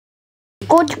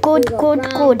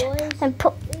Good. And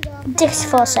put this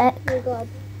for a sec.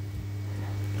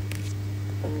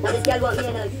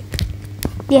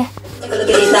 Yeah. Look at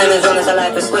these diamonds on us, I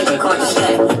like a squint and can't just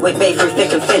stare. With babe through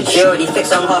thick and thin, she already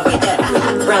fixed, I'm halfway there.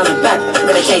 Round and back,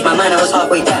 gonna change my mind, I was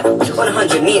halfway there.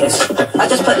 100 meters, I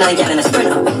just put 9 gal in a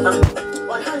sprinter.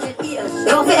 100 meters,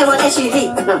 they won't fit in one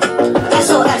SUV.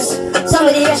 SOS,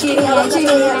 somebody rescue me, I'm too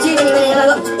many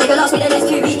they can last me the next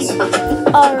 2 weeks.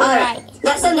 Alright,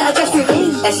 let's send the address through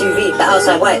please. SUV, the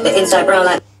outside white, the inside brown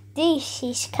like. This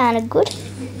is kind of good.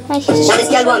 I should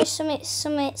just show you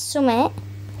something.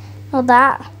 Not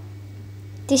that.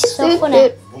 This is so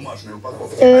funny.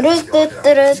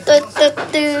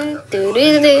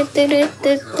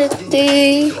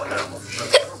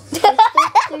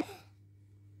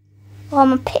 Oh,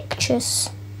 my pictures.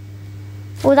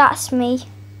 Oh, that's me.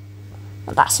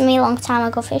 That's me a long time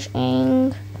ago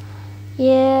fishing.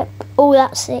 Yeah. Oh,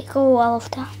 that's sick. Oh, I love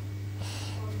that.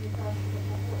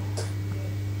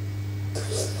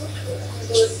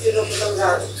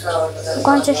 I'm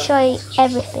going to show you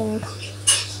everything.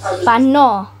 But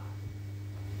no.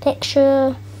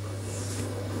 Picture.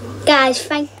 Guys,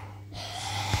 thank.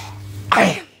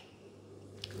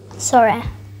 Sorry.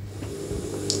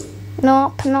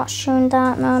 Nope, not showing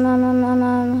that.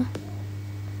 No.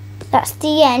 That's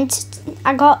the end.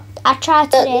 I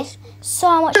tried today.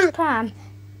 So much prime.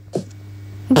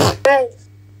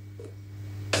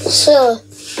 So,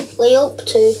 what are you up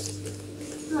to?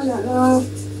 I don't know.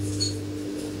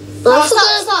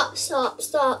 Stop.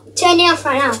 Turn it off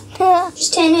right now.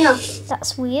 Just turn it off.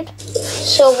 That's weird.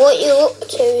 So what are you up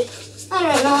to? I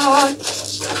don't know.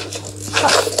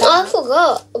 I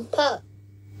forgot.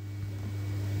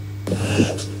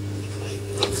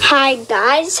 Hi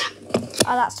guys.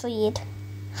 Oh, that's weird.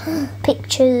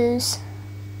 Pictures.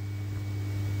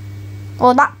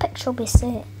 Oh, that picture will be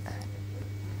sick.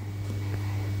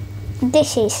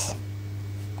 This is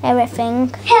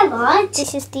everything. Hello.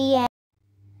 This is the end.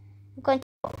 I'm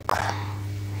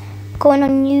going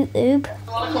on YouTube.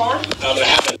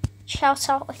 Shout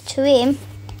out to him.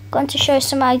 Going to show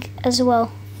some as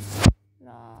well.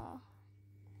 No.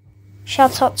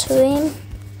 Shout out to him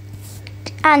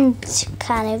and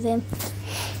kind of him.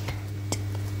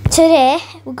 Today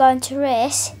we're going to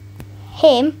race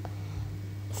him.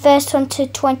 First one to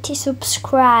 20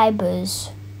 subscribers.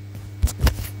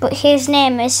 But his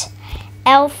name is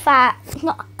Alpha.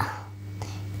 No,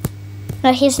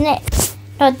 his name.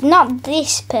 No, not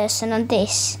this person on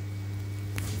this.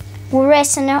 We're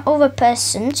racing another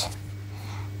person.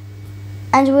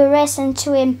 And we're racing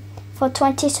to him for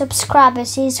 20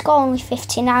 subscribers. He's got only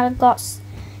 15.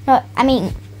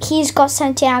 He's got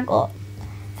 17. I got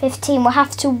 15. We'll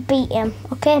have to beat him.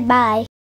 Okay, bye.